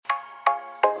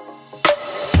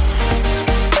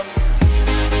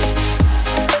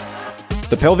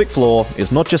The pelvic floor is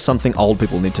not just something old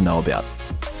people need to know about.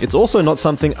 It's also not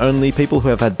something only people who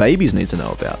have had babies need to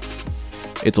know about.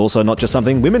 It's also not just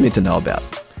something women need to know about.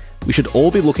 We should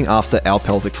all be looking after our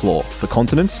pelvic floor for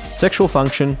continence, sexual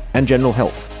function, and general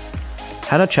health.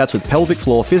 Hannah chats with pelvic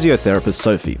floor physiotherapist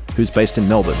Sophie, who's based in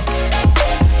Melbourne.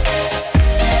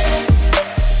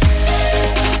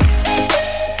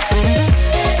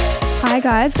 Hi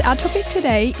guys, our topic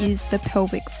today is the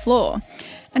pelvic floor.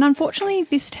 And unfortunately,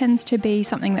 this tends to be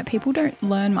something that people don't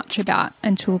learn much about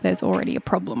until there's already a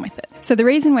problem with it. So the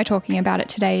reason we're talking about it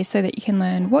today is so that you can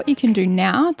learn what you can do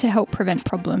now to help prevent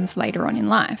problems later on in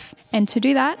life. And to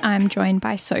do that, I'm joined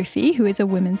by Sophie, who is a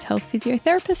women's health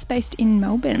physiotherapist based in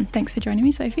Melbourne. Thanks for joining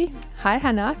me, Sophie. Hi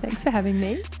Hannah, thanks for having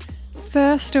me.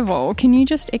 First of all, can you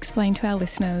just explain to our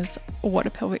listeners what a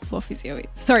pelvic floor physio is?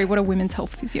 Sorry, what a women's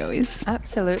health physio is?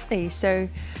 Absolutely. So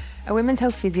a women's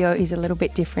health physio is a little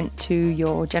bit different to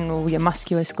your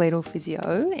musculoskeletal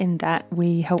physio in that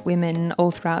we help women all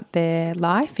throughout their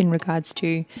life in regards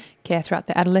to care throughout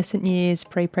the adolescent years,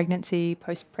 pre-pregnancy,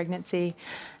 post-pregnancy,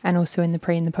 and also in the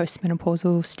pre and the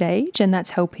post-menopausal stage. And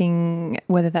that's helping,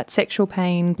 whether that's sexual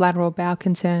pain, bladder or bowel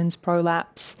concerns,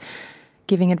 prolapse,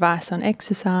 giving advice on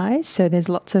exercise. So there's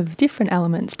lots of different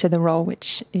elements to the role,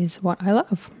 which is what I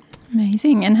love.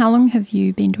 Amazing. And how long have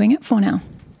you been doing it for now?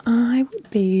 I would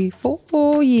be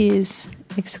 4 years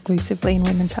exclusively in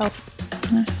women's health.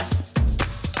 Nice.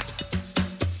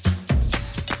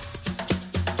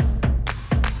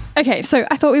 Okay, so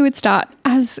I thought we would start,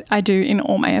 as I do in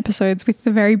all my episodes, with the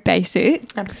very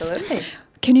basics. Absolutely.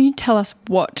 Can you tell us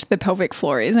what the pelvic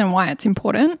floor is and why it's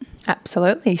important?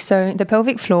 Absolutely. So the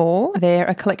pelvic floor, they're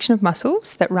a collection of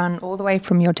muscles that run all the way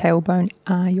from your tailbone,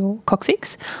 your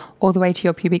coccyx, all the way to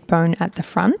your pubic bone at the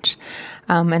front.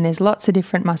 And there's lots of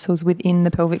different muscles within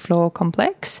the pelvic floor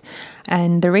complex.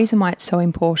 And the reason why it's so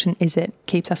important is it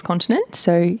keeps us continent.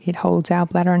 So it holds our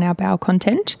bladder and our bowel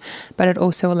content, but it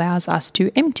also allows us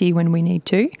to empty when we need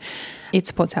to. It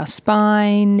supports our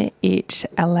spine. It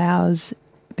allows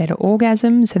better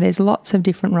orgasm. So there's lots of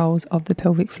different roles of the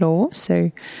pelvic floor.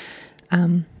 So,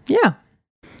 yeah.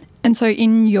 And so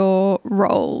in your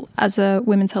role as a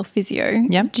women's health physio,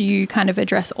 Yep. do you kind of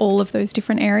address all of those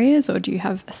different areas, or do you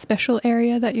have a special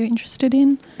area that you're interested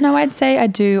in? No, I'd say I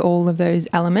do all of those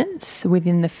elements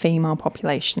within the female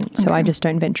population. So I just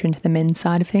don't venture into the men's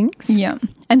side of things. Yeah.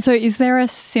 And so is there a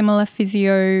similar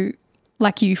physio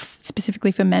like you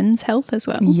specifically for men's health as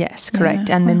well? Yes, correct.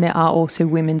 Yeah. And then there are also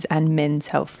women's and men's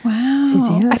health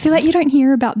physios. I feel like you don't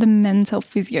hear about the men's health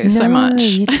physio so much. No,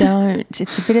 you don't.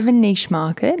 It's a bit of a niche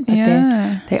market, but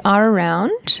they are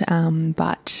around,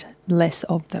 but less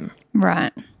of them.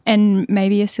 Right. And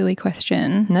maybe a silly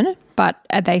question. No. But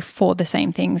are they for the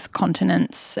same things,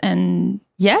 continence and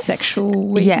Yes.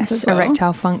 sexual reasons Yes, as well?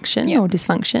 erectile function or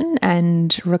dysfunction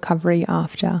and recovery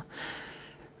after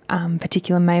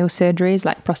particular male surgeries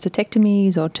like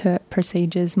prostatectomies or TURP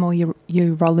procedures, more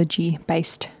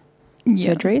urology-based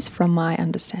surgeries from my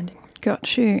understanding.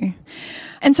 Got you.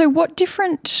 And so what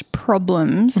different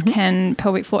problems can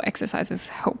pelvic floor exercises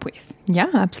help with? Yeah,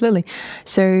 absolutely.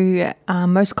 So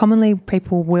most commonly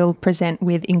people will present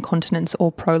with incontinence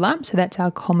or prolapse. So that's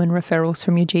our common referrals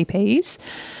from your GPs.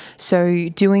 So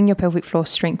doing your pelvic floor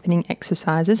strengthening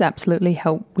exercises absolutely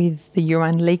help with the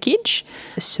urine leakage.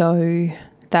 So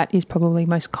that is probably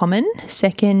most common.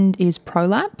 Second is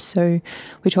prolapse. So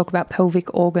we talk about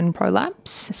pelvic organ prolapse.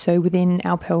 So within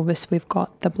our pelvis, we've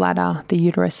got the bladder, the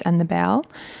uterus and the bowel,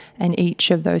 and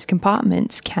each of those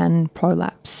compartments can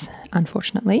prolapse,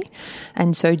 unfortunately.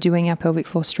 And so doing our pelvic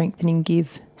floor strengthening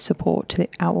give support to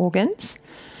our organs.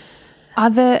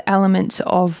 Other elements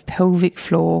of pelvic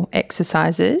floor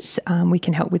exercises, we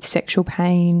can help with sexual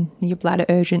pain, your bladder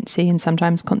urgency and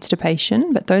sometimes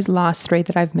constipation. But those last three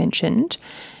that I've mentioned,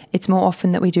 it's more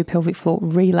often that we do pelvic floor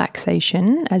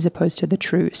relaxation as opposed to the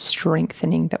true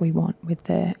strengthening that we want with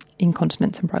the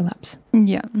incontinence and prolapse.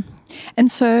 Yeah.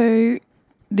 And so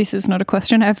this is not a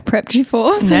question I've prepped you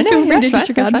for, so feel free to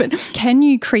disregard. But can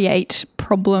you create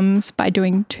problems by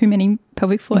doing too many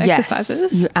pelvic floor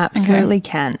exercises? Yes, you absolutely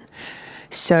can.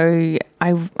 So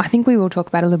I think we will talk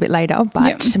about it a little bit later,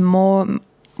 but more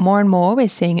and more we're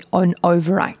seeing an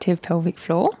overactive pelvic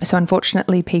floor. So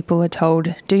unfortunately people are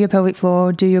told, do your pelvic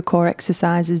floor, do your core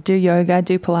exercises, do yoga,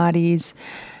 do Pilates,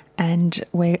 and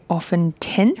we're often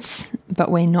tense,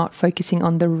 but we're not focusing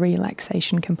on the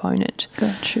relaxation component.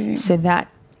 Got you. So that,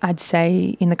 I'd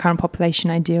say, in the current population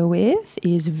I deal with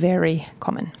is very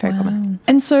common, very common.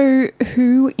 And so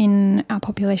who in our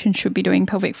population should be doing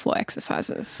pelvic floor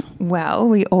exercises? Well,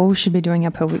 we all should be doing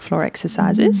our pelvic floor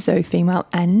exercises, so female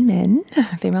and men,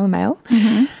 female and male.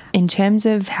 In terms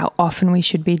of how often we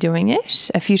should be doing it,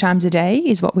 a few times a day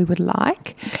is what we would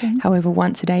like. Okay. However,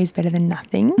 once a day is better than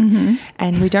nothing.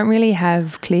 And we don't really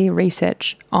have clear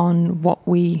research on what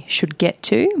we should get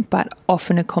to, but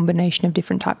often a combination of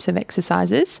different types of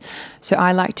exercises. So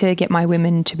I like to get my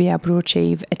women to be able to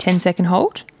achieve a 10-second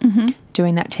hold,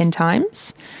 doing that 10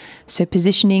 times. So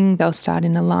positioning, they'll start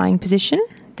in a lying position,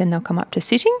 then they'll come up to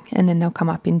sitting, and then they'll come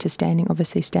up into standing.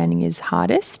 Obviously, standing is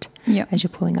hardest as you're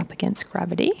pulling up against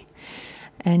gravity.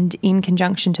 And in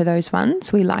conjunction to those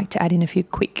ones, we like to add in a few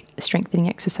quick strengthening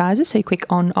exercises, so quick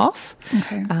on, off.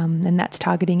 Okay. And that's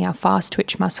targeting our fast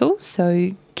twitch muscles.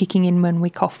 So kicking in when we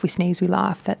cough, we sneeze, we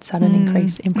laugh, that sudden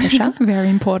increase in pressure. Very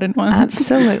important ones.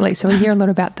 Absolutely. So we hear a lot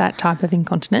about that type of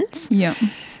incontinence. Yeah.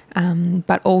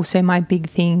 But also my big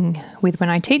thing with when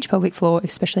I teach pelvic floor,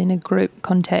 especially in a group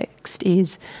context,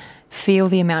 is feel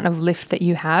the amount of lift that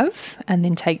you have and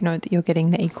then take note that you're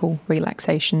getting the equal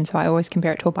relaxation. So I always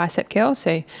compare it to a bicep curl.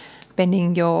 So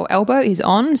bending your elbow is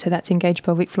on, so that's engaged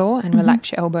pelvic floor, and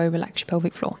relax your elbow, relax your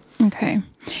pelvic floor. Okay.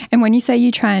 And when you say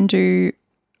you try and do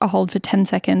a hold for 10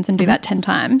 seconds and do that 10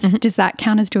 times, does that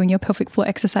count as doing your pelvic floor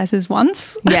exercises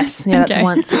once? Yes. Yeah, that's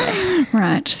once a day.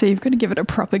 Right. So you've got to give it a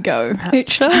proper go.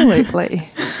 Absolutely.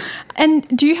 And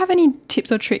do you have any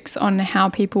tips or tricks on how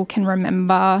people can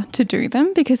remember to do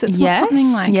them? Because it's not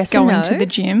something like going to the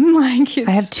gym. Like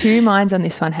I have two minds on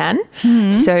this one, Han.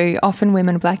 So often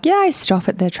women will be like, I stop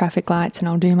at the traffic lights and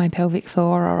I'll do my pelvic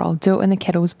floor, or I'll do it when the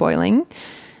kettle's boiling.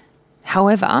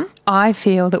 However, I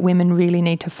feel that women really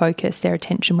need to focus their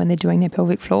attention when they're doing their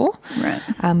pelvic floor. Right.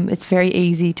 It's very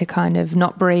easy to kind of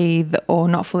not breathe or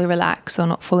not fully relax or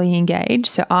not fully engage.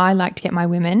 So I like to get my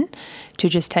women to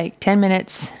just take 10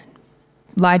 minutes,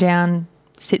 lie down,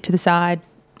 sit to the side,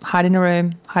 hide in a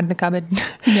room, hide in the cupboard,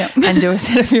 and do a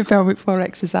set of your pelvic floor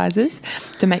exercises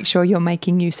to make sure you're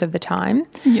making use of the time.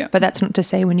 But that's not to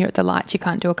say when you're at the lights you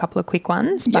can't do a couple of quick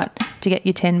ones, but to get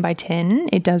your 10 by 10,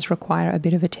 it does require a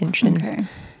bit of attention. Okay.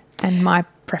 And my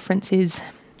preference is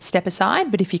step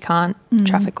aside, but if you can't,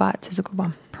 traffic lights is a good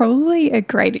one. Probably a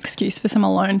great excuse for some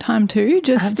alone time too,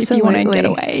 just if you want to get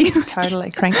away. Totally,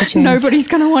 crank the tunes. Nobody's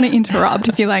going to want to interrupt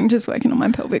if you're like, just working on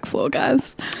my pelvic floor,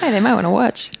 guys. Hey, they might want to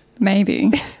watch.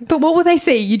 Maybe. But what will they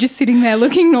see? You're just sitting there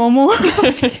looking normal.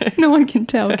 No one can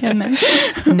tell, can they?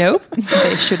 Nope,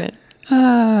 they shouldn't.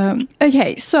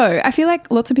 Okay, so I feel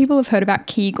like lots of people have heard about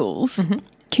Kegels.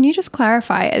 Can you just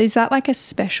clarify, is that like a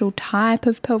special type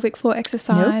of pelvic floor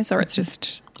exercise or it's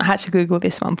just... I had to Google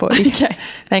this one for you. Okay.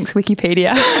 Thanks,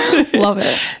 Wikipedia. Love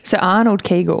it. So Arnold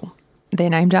Kegel, they're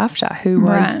named after, who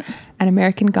was an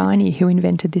American gynae who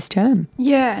invented this term.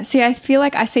 Yeah. See, I feel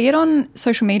like I see it on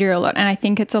social media a lot, and I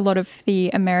think it's a lot of the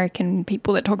American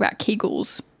people that talk about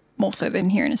Kegels more so than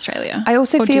here in Australia. I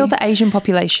also feel the Asian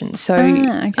population. So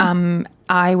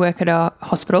I work at a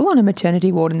hospital on a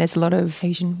maternity ward, and there's a lot of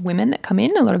Asian women that come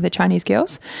in, a lot of the Chinese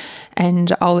girls,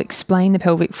 and I'll explain the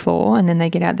pelvic floor, and then they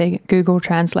get out their Google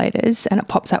translators and it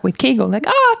pops up with Kegel, like,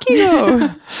 Kegel. So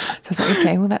I was like,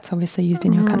 okay, well, that's obviously used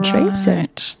in your country. Right. So.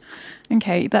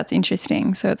 Okay, that's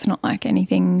interesting. So it's not like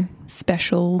anything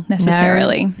special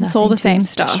necessarily. No, it's all the same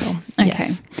stuff. Okay.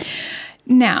 Yes.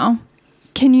 Now,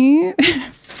 can you,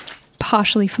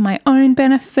 partially for my own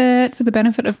benefit, for the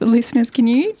benefit of the listeners, can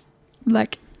you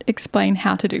like explain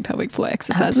how to do pelvic floor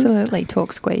exercises? Absolutely.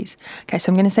 Talk squeeze. Okay,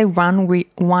 so I'm going to say one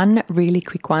really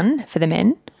quick one for the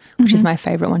men, which is my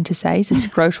favourite one to say, is a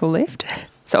scrotal lift.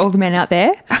 So all the men out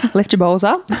there, lift your balls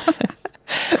up.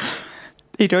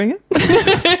 Are you doing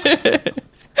it?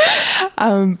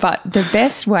 But the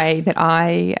best way that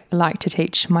I like to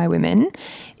teach my women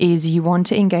is you want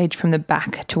to engage from the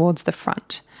back towards the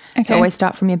front. Okay. So always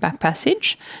start from your back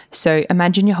passage. So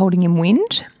imagine you're holding in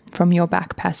wind from your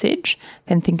back passage,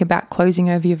 then think about closing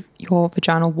over your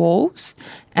vaginal walls,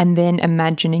 and then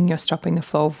imagining you're stopping the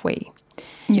flow of wee.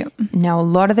 Yep. Now, a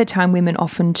lot of the time women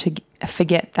often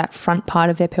forget that front part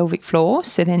of their pelvic floor,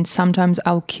 so then sometimes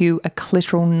I'll cue a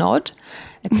clitoral nod.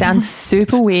 It sounds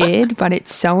super weird, but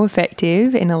it's so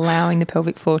effective in allowing the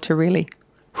pelvic floor to really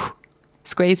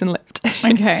squeeze and lift.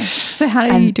 Okay. So how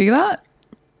do you do that?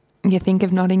 You think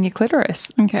of nodding your clitoris.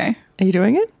 Okay. Are you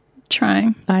doing it?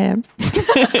 Trying. I am.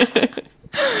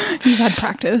 You've had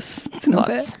practice. It's not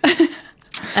lots.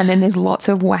 And then there's lots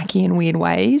of wacky and weird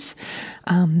ways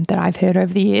that I've heard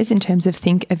over the years in terms of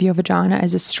think of your vagina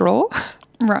as a straw.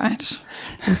 Right.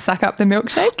 And suck up the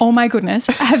milkshake. Oh my goodness.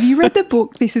 Have you read the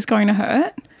book This Is Going to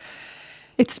Hurt?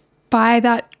 It's by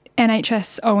that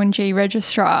NHS O&G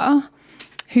registrar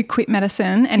who quit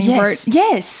medicine and he wrote...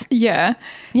 Yes. Yeah.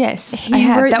 Yes, I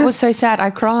have. That was so sad. I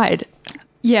cried.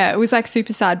 Yeah, it was like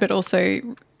super sad but also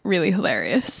really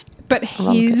hilarious. But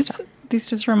his this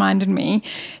just reminded me.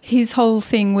 His whole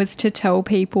thing was to tell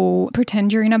people,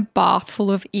 pretend you're in a bath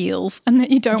full of eels and that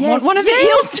you don't want one of the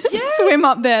eels to swim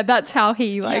up there. That's how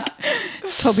he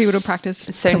told people to practice.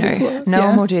 So no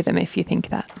one will do them if you think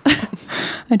that.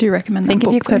 I do recommend that. Think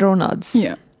of your clitoral nods.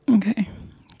 Yeah. Okay.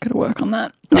 Got to work on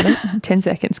that. Got it? 10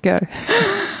 seconds, go.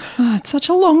 Oh, it's such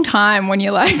a long time when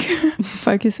you're like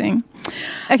focusing.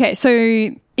 Okay, so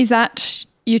is that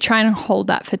you try and hold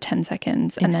that for 10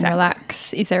 seconds and then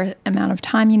relax? Is there an amount of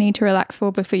time you need to relax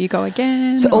for before you go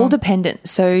again? So all dependent.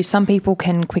 So some people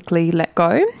can quickly let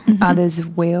go. Others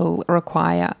will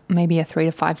require maybe a 3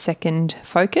 to 5 second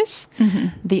focus.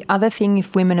 The other thing,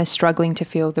 if women are struggling to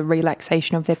feel the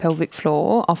relaxation of their pelvic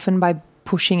floor, often by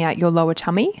pushing out your lower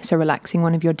tummy, so relaxing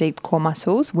one of your deep core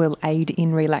muscles will aid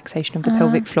in relaxation of the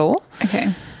pelvic floor.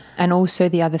 Okay. And also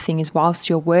the other thing is whilst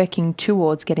you're working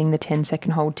towards getting the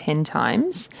 10-second hold 10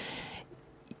 times,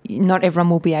 not everyone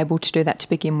will be able to do that to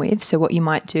begin with. So what you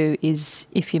might do is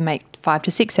if you make 5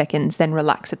 to 6 seconds, then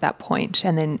relax at that point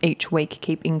and then each week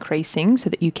keep increasing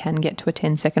so that you can get to a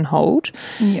 10-second hold.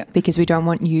 Yeah. Because we don't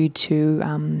want you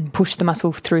to push the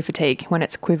muscle through fatigue. When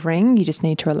it's quivering, you just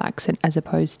need to relax it as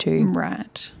opposed to...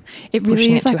 Right. It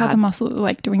really is like other muscle,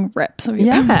 like doing reps of your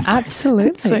Yeah, absolutely.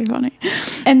 It's so funny.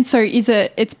 And so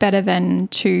it's better then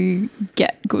to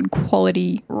get good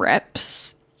quality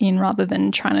reps in rather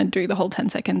than trying to do the whole 10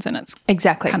 seconds and it's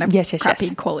kind of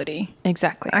crappy quality.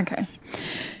 Exactly. Okay.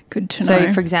 Good to know.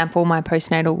 So, for example, my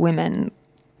postnatal women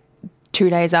 2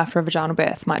 days after a vaginal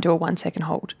birth might do a 1 second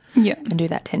hold and do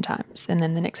that 10 times. And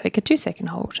then the next week a 2 second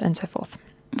hold and so forth.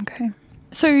 Okay.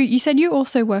 So you said you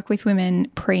also work with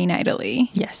women prenatally.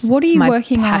 Yes. What are you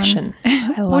working passion.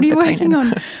 on? What are you working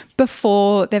on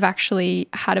before they've actually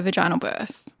had a vaginal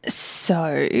birth?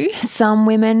 So some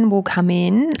women will come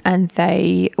in and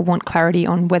they want clarity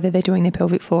on whether they're doing their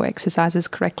pelvic floor exercises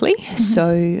correctly.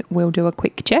 So we'll do a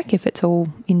quick check if it's all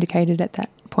indicated at that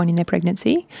point in their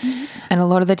pregnancy. And a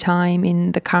lot of the time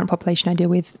in the current population I deal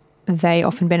with, they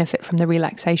often benefit from the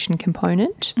relaxation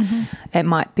component. It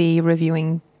might be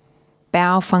reviewing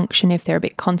bowel function if they're a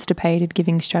bit constipated,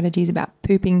 giving strategies about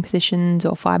pooping positions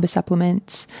or fibre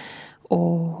supplements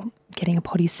or getting a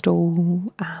potty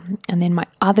stool. And then my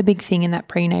other big thing in that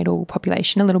prenatal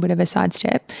population, a little bit of a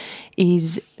sidestep,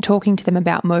 is talking to them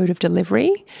about mode of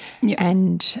delivery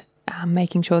and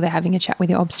making sure they're having a chat with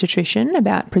their obstetrician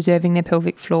about preserving their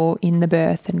pelvic floor in the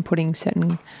birth and putting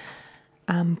certain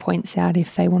points out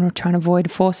if they want to try and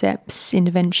avoid forceps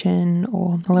intervention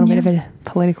or a little bit of a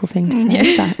political thing to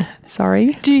say. But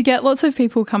sorry. Do you get lots of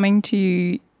people coming to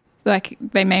you, like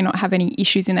they may not have any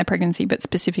issues in their pregnancy but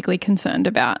specifically concerned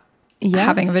about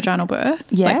having a vaginal birth?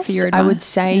 Yes, like for your advice? I would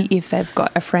say if they've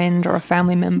got a friend or a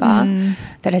family member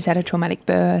that has had a traumatic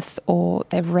birth or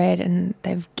they've read and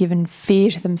they've given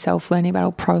fear to themselves learning about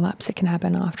all prolapse that can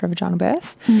happen after a vaginal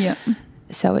birth. Yeah.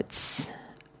 So it's...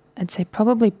 I'd say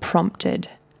probably prompted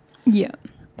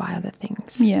by other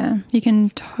things. Yeah, you can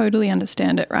totally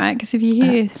understand it, right? Because if you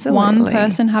hear one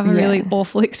person have a really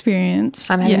awful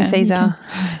experience. I'm having Caesar.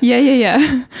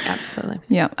 Yeah. Absolutely.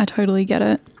 Yeah, I totally get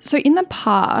it. So in the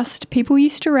past, people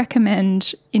used to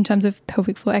recommend in terms of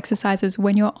pelvic floor exercises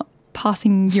when you're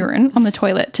passing urine on the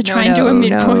toilet to try and do a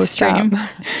mid-course stream.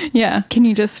 Yeah. Can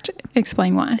you just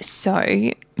explain why?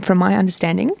 So from my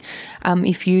understanding,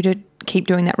 if you keep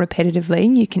doing that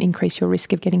repetitively, you can increase your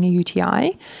risk of getting a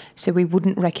UTI. So we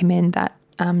wouldn't recommend that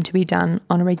to be done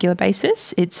on a regular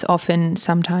basis. It's often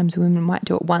sometimes women might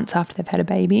do it once after they've had a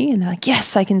baby and they're like,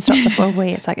 yes, I can stop the floor wee.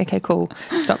 It's like, okay, cool,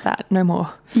 stop that, no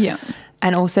more. Yeah.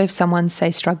 And also if someone's,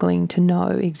 say, struggling to know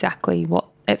exactly what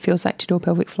it feels like to do a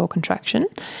pelvic floor contraction,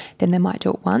 then they might do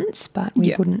it once, but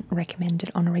we wouldn't recommend it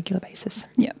on a regular basis.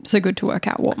 Yeah, so good to work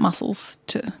out what muscles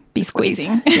to be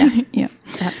squeezing. Yeah,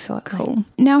 absolutely. Cool.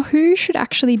 Now, who should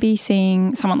actually be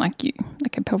seeing someone like you,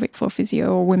 like a pelvic floor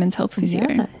physio or women's health physio?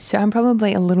 Yeah. So I'm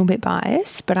probably a little bit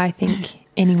biased, but I think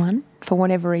anyone, for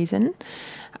whatever reason.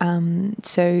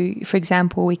 So, for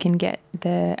example, we can get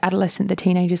the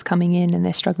teenagers coming in and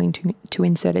they're struggling to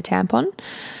insert a tampon.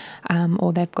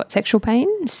 Or they've got sexual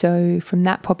pain. So from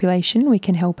that population, we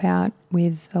can help out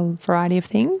with a variety of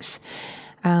things.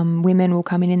 Women will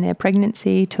come in their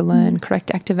pregnancy to learn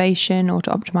correct activation or to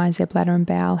optimise their bladder and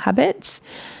bowel habits.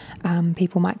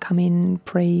 People might come in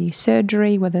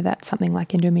pre-surgery, whether that's something like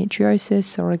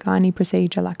endometriosis or a gynae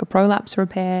procedure like a prolapse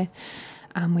repair.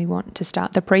 We want to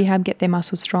start the prehab, get their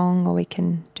muscles strong, or we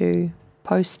can do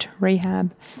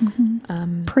post-rehab.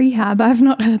 Prehab, I've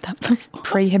not heard that before.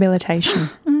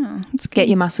 Prehabilitation. Get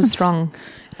your muscles strong.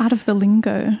 Out of the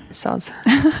lingo. Soz.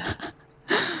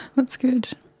 That's good.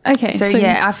 Okay. So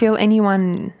yeah, I feel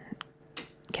anyone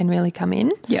can really come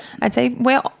in. Yeah. I'd say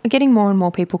we're getting more and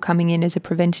more people coming in as a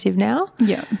preventative now.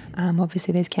 Yeah.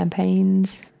 Obviously, there's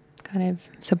campaigns kind of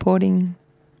supporting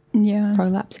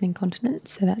prolapse and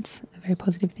incontinence, so that's a very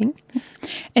positive thing.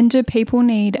 And do people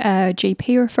need a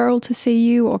GP referral to see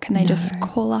you, or can they just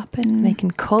call up and... They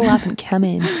can call up and come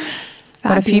in.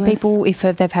 But a few people, if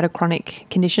they've had a chronic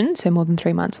condition, so more than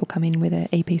 3 months, will come in with an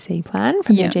EPC plan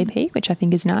from their GP, which I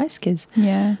think is nice because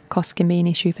costs can be an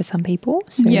issue for some people.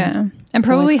 So and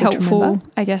probably helpful,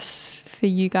 I guess, for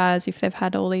you guys if they've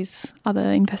had all these other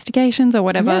investigations or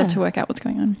whatever to work out what's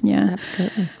going on. Yeah,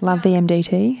 absolutely. Love the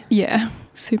MDT. Yeah,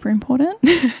 super important.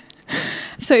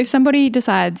 So if somebody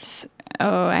decides,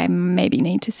 I maybe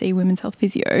need to see women's health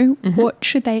physio, what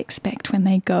should they expect when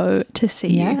they go to see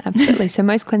you? Yeah, absolutely. So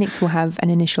most clinics will have an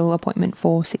initial appointment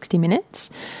for 60 minutes.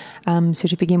 So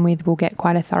to begin with, we'll get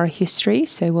quite a thorough history.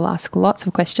 So we'll ask lots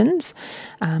of questions,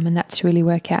 and that's to really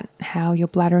work out how your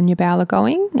bladder and your bowel are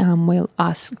going. We'll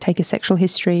take a sexual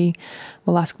history.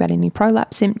 We'll ask about any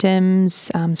prolapse symptoms,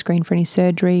 screen for any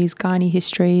surgeries, gynae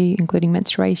history, including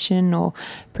menstruation or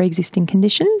pre-existing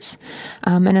conditions.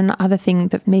 And another thing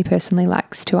that me personally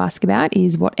likes to ask about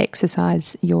is what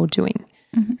exercise you're doing.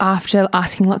 After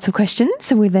asking lots of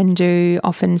questions, we then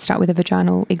often start with a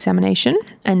vaginal examination.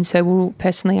 And so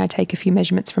I take a few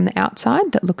measurements from the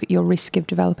outside that look at your risk of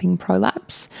developing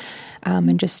prolapse,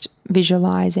 and just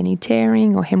visualise any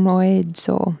tearing or hemorrhoids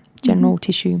or general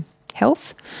tissue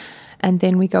health. And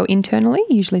then we go internally,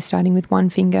 usually starting with one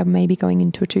finger, maybe going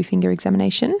into a 2-finger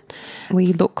examination. We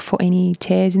look for any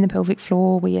tears in the pelvic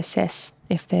floor. We assess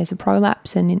if there's a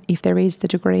prolapse and if there is, the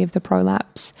degree of the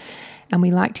prolapse. And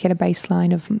we like to get a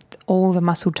baseline of all the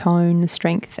muscle tone, the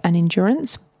strength and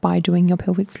endurance by doing your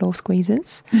pelvic floor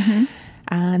squeezes.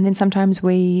 And then sometimes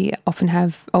we often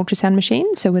have ultrasound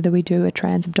machines. So whether we do a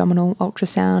transabdominal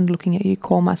ultrasound, looking at your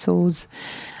core muscles,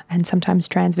 and sometimes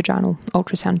transvaginal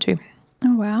ultrasound too.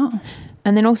 Oh, wow.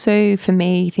 And then also for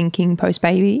me, thinking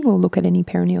post-baby, we'll look at any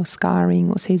perineal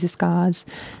scarring or Caesar scars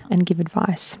and give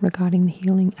advice regarding the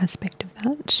healing aspect of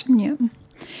that. Yeah.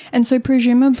 And so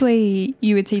presumably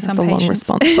you would see some patients. That's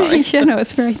a long response, sorry. Yeah, no,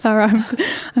 it's very thorough.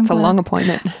 It's a long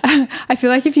appointment. I feel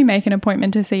like if you make an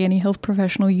appointment to see any health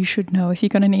professional, you should know if you're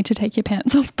going to need to take your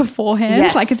pants off beforehand.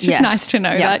 Yes, like it's just nice to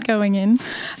know that going in.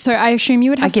 So I assume you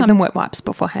would have give them wet wipes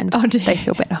beforehand. Oh, they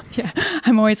feel better. Yeah.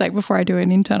 I'm always like, before I do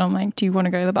an intern, I'm like, do you want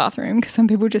to go to the bathroom? Because some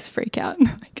people just freak out.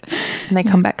 And they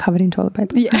come back covered in toilet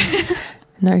paper. Yeah.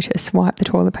 Notice, wipe the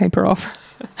toilet paper off.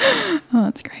 Oh,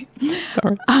 that's great.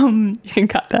 Sorry. You can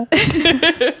cut that.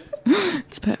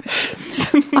 It's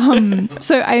perfect.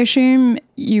 So I assume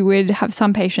you would have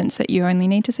some patients that you only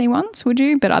need to see once, would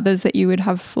you? But others that you would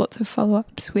have lots of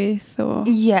follow-ups with? Or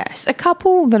yes, a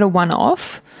couple that are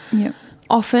one-off. Yeah.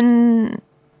 Often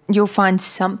you'll find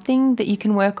something that you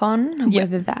can work on,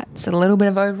 whether that's a little bit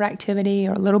of overactivity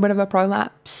or a little bit of a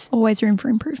prolapse. Always room for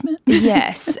improvement.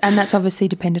 Yes, and that's obviously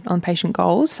dependent on patient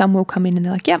goals. Some will come in and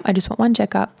they're like, I just want one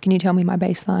checkup. Can you tell me my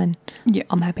baseline? Yeah.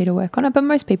 I'm happy to work on it. But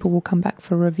most people will come back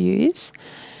for reviews.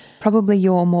 Probably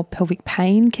your more pelvic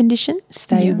pain conditions,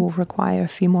 they will require a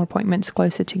few more appointments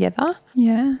closer together.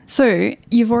 Yeah. So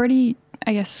you've already,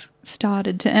 I guess,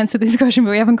 started to answer this question,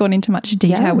 but we haven't gone into much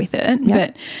detail with it. Yeah.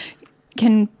 But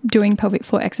can doing pelvic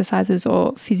floor exercises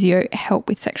or physio help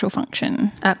with sexual function?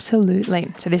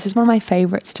 Absolutely. So this is one of my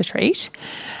favourites to treat.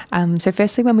 So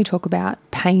firstly, when we talk about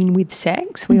pain with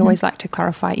sex, we always like to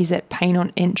clarify, is it pain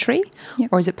on entry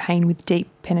or is it pain with deep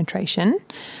penetration?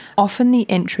 Often the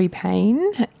entry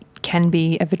pain can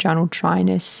be a vaginal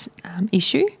dryness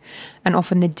issue, and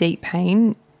often the deep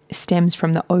pain stems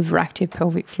from the overactive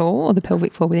pelvic floor or the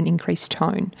pelvic floor with an increased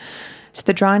tone. So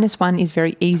the dryness one is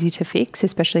very easy to fix,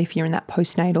 especially if you're in that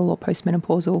postnatal or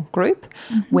postmenopausal group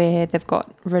where they've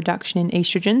got reduction in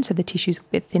estrogen, so the tissue's a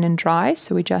bit thin and dry.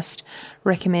 So we just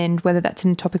recommend whether that's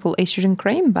a topical estrogen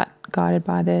cream, but guided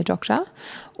by the doctor,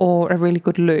 or a really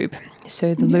good lube.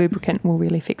 So the lubricant will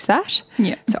really fix that.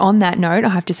 Yeah. So on that note, I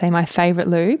have to say my favourite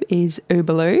lube is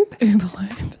Uber Lube.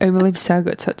 Uber Lube's so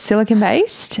good. So it's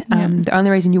silicone-based. The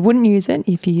only reason you wouldn't use it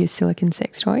if you use silicone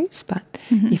sex toys, but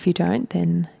if you don't,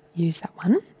 then use that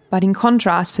one. But in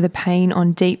contrast, for the pain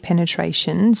on deep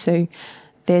penetration, so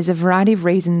there's a variety of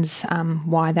reasons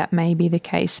why that may be the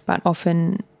case, but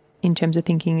often in terms of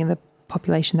thinking of the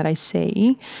population that I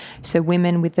see, so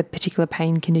women with the particular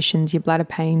pain conditions, your bladder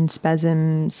pain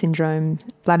syndrome,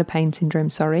 your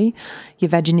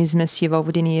vaginismus, your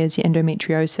vulvodynias, your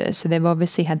endometriosis, so they've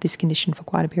obviously had this condition for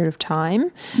quite a period of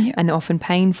time, and they're often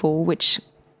painful, which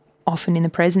often in the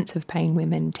presence of pain,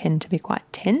 women tend to be quite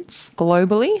tense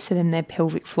globally, so then their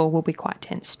pelvic floor will be quite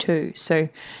tense too. So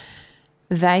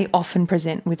they often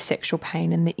present with sexual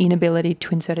pain and the inability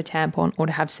to insert a tampon or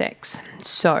to have sex.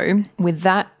 So with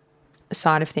that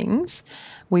side of things,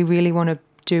 we really want to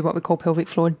do what we call pelvic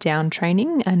floor down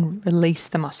training and release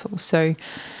the muscle. So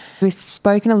we've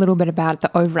spoken a little bit about the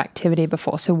overactivity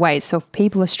before. So weights. So if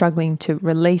people are struggling to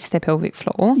release their pelvic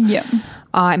floor,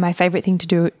 my favourite thing to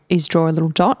do is draw a little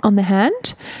dot on the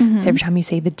hand. So every time you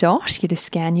see the dot, you just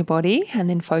scan your body and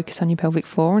then focus on your pelvic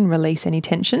floor and release any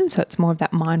tension. So it's more of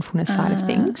that mindfulness side of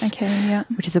things,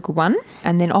 which is a good one.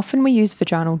 And then often we use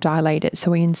vaginal dilators. So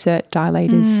we insert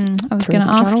dilators. I was going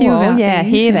to ask you about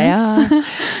these. Here they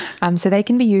are. So they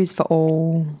can be used for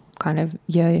all kind of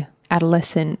your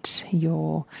adolescent,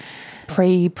 your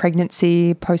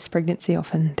pre-pregnancy, post-pregnancy.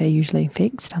 Often they're usually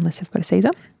fixed unless they've got a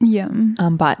Caesar.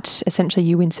 But essentially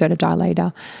you insert a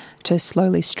dilator to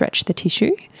slowly stretch the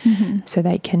tissue. So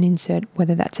they can insert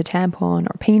whether that's a tampon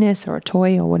or a penis or a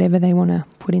toy or whatever they want to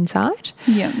put inside.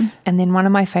 And then one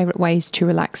of my favourite ways to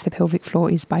relax the pelvic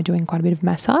floor is by doing quite a bit of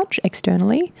massage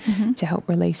externally to help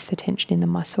release the tension in the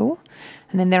muscle.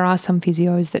 And then there are some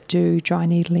physios that do dry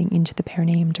needling into the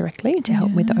perineum directly to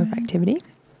help with the overactivity.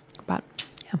 But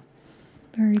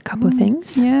very a couple of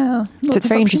things. So it's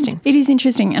very interesting. It is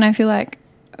interesting. And I feel like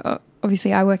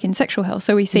obviously I work in sexual health,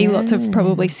 so we see lots of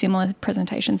probably similar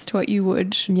presentations to what you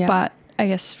would. But I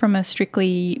guess from a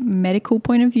strictly medical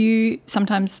point of view,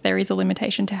 sometimes there is a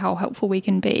limitation to how helpful we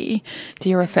can be. Do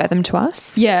you refer them to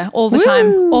us? Yeah, all the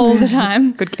time. All the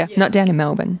time. Good girl. Not down in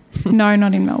Melbourne. No,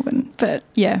 not in Melbourne. But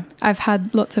yeah, I've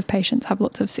had lots of patients have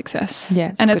lots of success.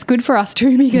 Yeah. It's good for us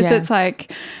too, because it's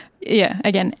like,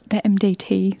 again, the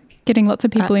MDT, getting lots of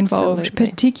people involved,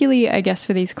 particularly, I guess,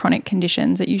 for these chronic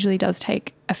conditions. It usually does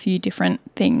take a few different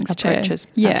things approaches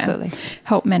to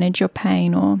help manage your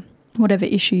pain or whatever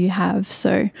issue you have.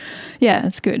 So, yeah,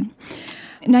 it's good.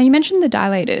 Now, you mentioned the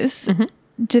dilators.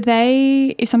 Do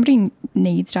they, if somebody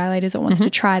needs dilators or wants to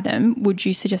try them, would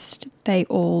you suggest they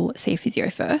all see a physio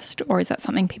first, or is that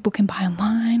something people can buy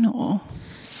online? Or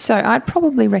So I'd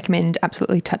probably recommend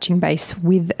absolutely touching base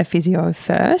with a physio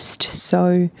first.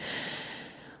 So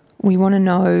we want to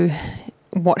know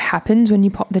what happens when you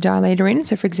pop the dilator in.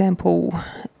 So, for example,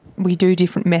 we do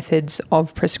different methods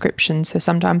of prescription. So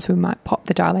sometimes we might pop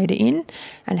the dilator in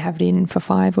and have it in for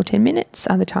 5 or 10 minutes.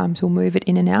 Other times we'll move it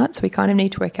in and out. So we kind of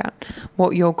need to work out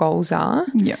what your goals are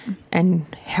and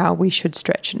how we should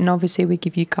stretch it. And obviously we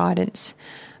give you guidance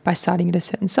by starting at a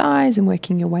certain size and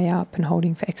working your way up and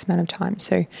holding for X amount of time.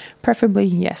 So preferably,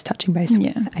 yes, touching base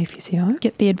with a physio.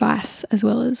 Get the advice as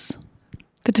well as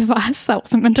the device. That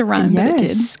wasn't meant to rhyme, but it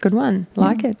did. Good one.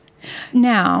 Like it.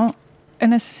 Now,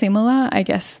 in a similar, I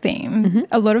guess, theme,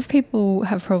 a lot of people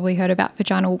have probably heard about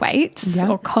vaginal weights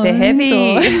or cones. They're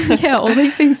heavy. Or, all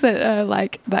these things that are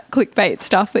like that clickbait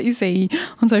stuff that you see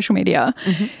on social media.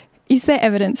 Is there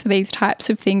evidence for these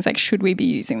types of things? Like, should we be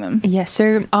using them? Yeah,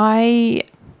 so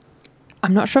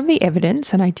I'm not sure of the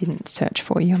evidence, and I didn't search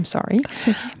for you. I'm sorry. That's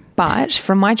okay. But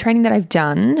from my training that I've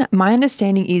done, my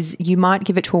understanding is you might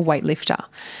give it to a weightlifter.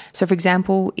 So, for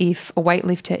example, if a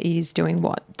weightlifter is doing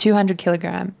 200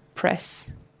 kilogram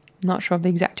press, not sure of the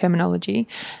exact terminology,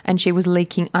 and she was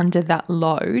leaking under that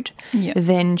load,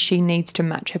 then she needs to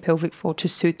match her pelvic floor to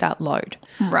suit that load.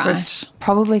 Right.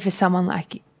 Probably for someone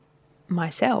like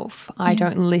myself, I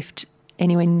don't lift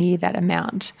anywhere near that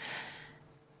amount.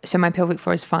 So my pelvic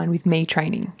floor is fine with me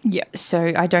training.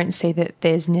 So I don't see that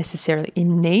there's necessarily a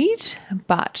need,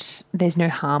 but there's no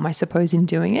harm, I suppose, in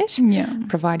doing it,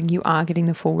 providing you are getting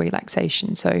the full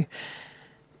relaxation. So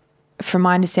from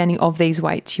my understanding of these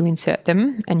weights, you insert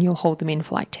them and you'll hold them in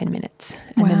for like 10 minutes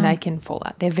and then they can fall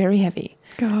out. They're very heavy.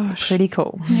 Gosh. Pretty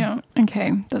cool. Yeah.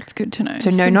 Okay. That's good to know. So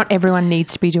no, not everyone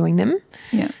needs to be doing them,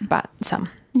 but some.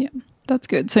 Yeah. That's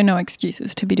good. So no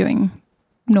excuses to be doing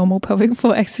normal pelvic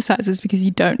floor exercises because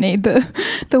you don't need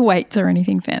the weights or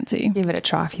anything fancy. Give it a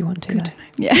try if you want to. Good to know.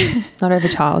 Yeah. Not over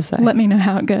tiles though. Let me know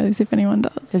how it goes if anyone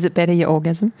does. Is it better your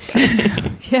orgasm?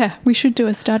 Yeah. We should do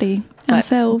a study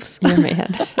ourselves. Yeah,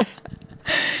 man.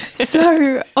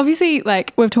 So obviously,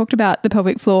 like, we've talked about the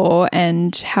pelvic floor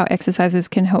and how exercises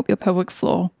can help your pelvic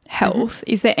floor health.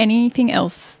 Is there anything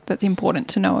else that's important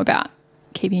to know about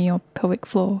keeping your pelvic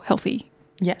floor healthy?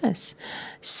 Yes.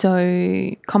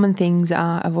 So common things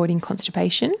are avoiding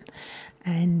constipation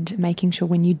and making sure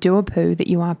when you do a poo that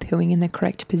you are pooing in the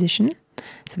correct position.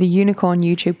 So the unicorn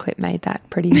YouTube clip made that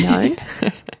pretty known.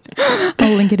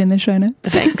 I'll link it in the show notes.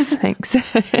 Thanks.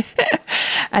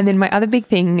 And then my other big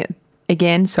thing,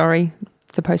 again, sorry,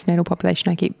 the postnatal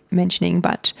population I keep mentioning,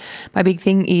 but my big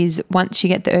thing is once you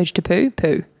get the urge to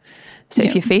poo. So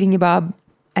if you're feeding your bub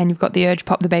and you've got the urge,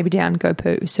 pop the baby down, go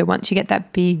poo. So once you get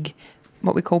that big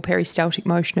what we call peristaltic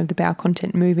motion of the bowel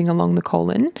content moving along the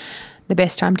colon, the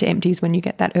best time to empty is when you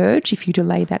get that urge. If you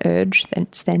delay that urge, then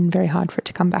it's then very hard for it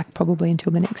to come back, probably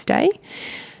until the next day.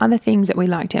 Other things that we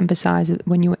like to emphasize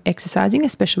when you're exercising,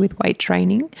 especially with weight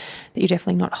training, that you're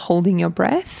definitely not holding your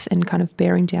breath and kind of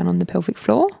bearing down on the pelvic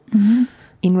floor. Mm-hmm.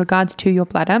 In regards to your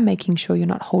bladder, making sure you're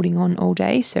not holding on all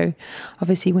day. So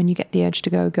obviously when you get the urge to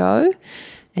go,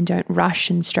 and don't rush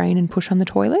and strain and push on the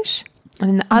toilet. And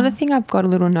then the other thing I've got a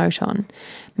little note on,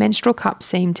 menstrual cups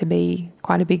seem to be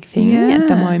quite a big thing at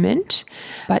the moment,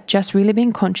 but just really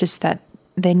being conscious that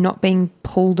they're not being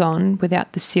pulled on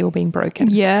without the seal being broken.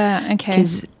 Yeah, okay.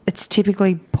 Because it's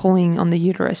typically pulling on the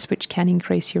uterus, which can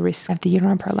increase your risk of the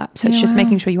uterine prolapse. So it's just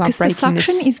making sure you are breaking this. Because the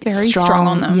suction is very strong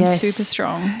on them, super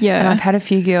strong. Yeah. And I've had a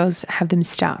few girls have them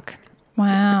stuck.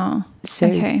 Wow. So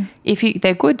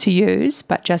they're good to use,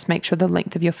 but just make sure the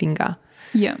length of your finger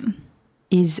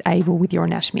is able with your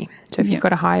anatomy. So if you've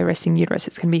got a higher resting uterus,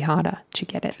 it's going to be harder to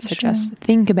get it. So just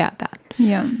think about that.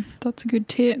 Yeah, that's a good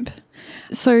tip.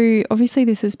 So obviously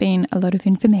this has been a lot of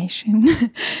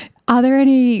information. Are there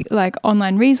any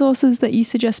online resources that you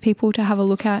suggest people to have a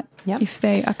look at if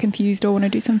they are confused or want to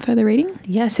do some further reading?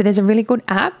 Yeah, so there's a really good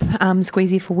app,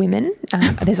 Squeezy for women.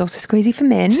 There's also Squeezy for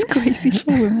men. Squeezy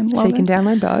for women, so you can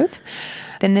download both.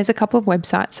 Then there's a couple of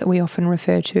websites that we often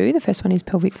refer to. The first one is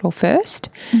Pelvic Floor First,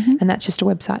 and that's just a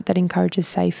website that encourages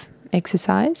safe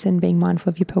exercise and being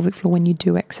mindful of your pelvic floor when you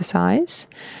do exercise.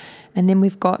 And then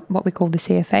we've got what we call the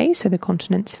CFA, so the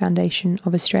Continence Foundation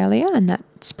of Australia, and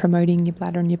that's promoting your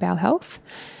bladder and your bowel health.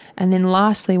 And then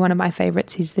lastly, one of my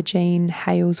favourites is the Jean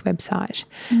Hale's website.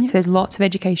 So there's lots of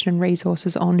education and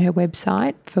resources on her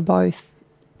website for both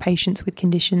patients with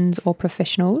conditions or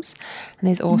professionals. And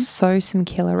there's also some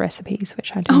killer recipes,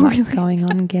 which I do like going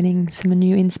on, getting some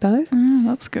new inspo.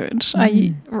 That's good.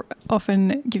 I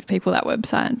often give people that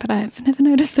website, but I've never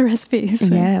noticed the recipes.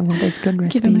 So yeah, well, there's good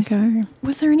recipes. Give them a go.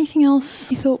 Was there anything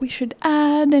else you thought we should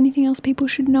add? Anything else people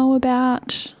should know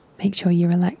about? Make sure you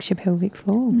relax your pelvic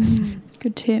floor.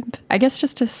 Good tip. I guess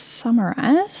just to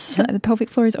summarise, the pelvic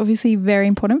floor is obviously very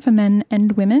important for men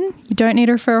and women. You don't need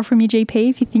a referral from your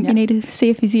GP. If you think you need to see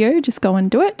a physio, just go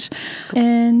and do it. Cool.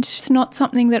 And it's not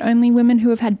something that only women who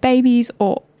have had babies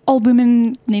or old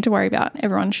women need to worry about.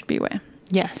 Everyone should be aware.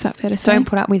 Yes. Is that fair to say? Don't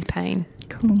put up with pain.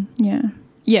 Cool. Yeah.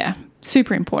 Yeah.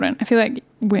 Super important. I feel like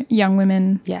young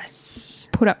women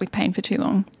put up with pain for too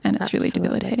long and it's really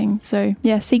debilitating. So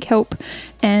seek help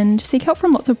and seek help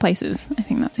from lots of places. I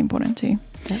think that's important too.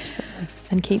 Absolutely.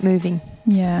 And keep moving.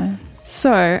 Yeah.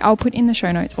 So I'll put in the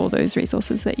show notes all those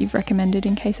resources that you've recommended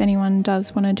in case anyone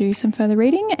does want to do some further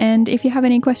reading. And if you have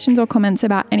any questions or comments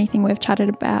about anything we've chatted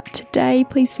about today,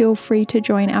 please feel free to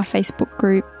join our Facebook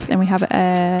group. And we have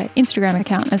an Instagram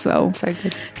account as well. So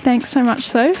good. Thanks so much,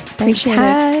 So. Appreciate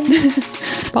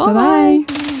it. Bye-bye.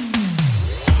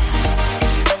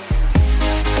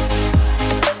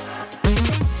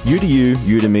 You to You,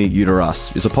 You to Me, You to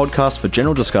Us is a podcast for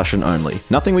general discussion only.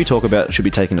 Nothing we talk about should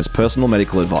be taken as personal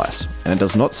medical advice, and it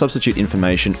does not substitute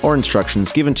information or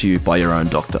instructions given to you by your own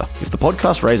doctor. If the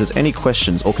podcast raises any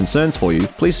questions or concerns for you,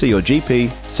 please see your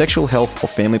GP, sexual health or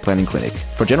family planning clinic.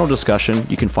 For general discussion,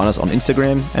 you can find us on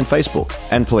Instagram and Facebook.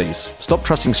 And please, stop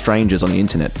trusting strangers on the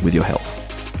internet with your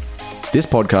health. This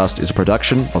podcast is a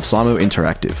production of Simo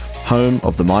Interactive, home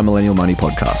of the My Millennial Money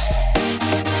podcast.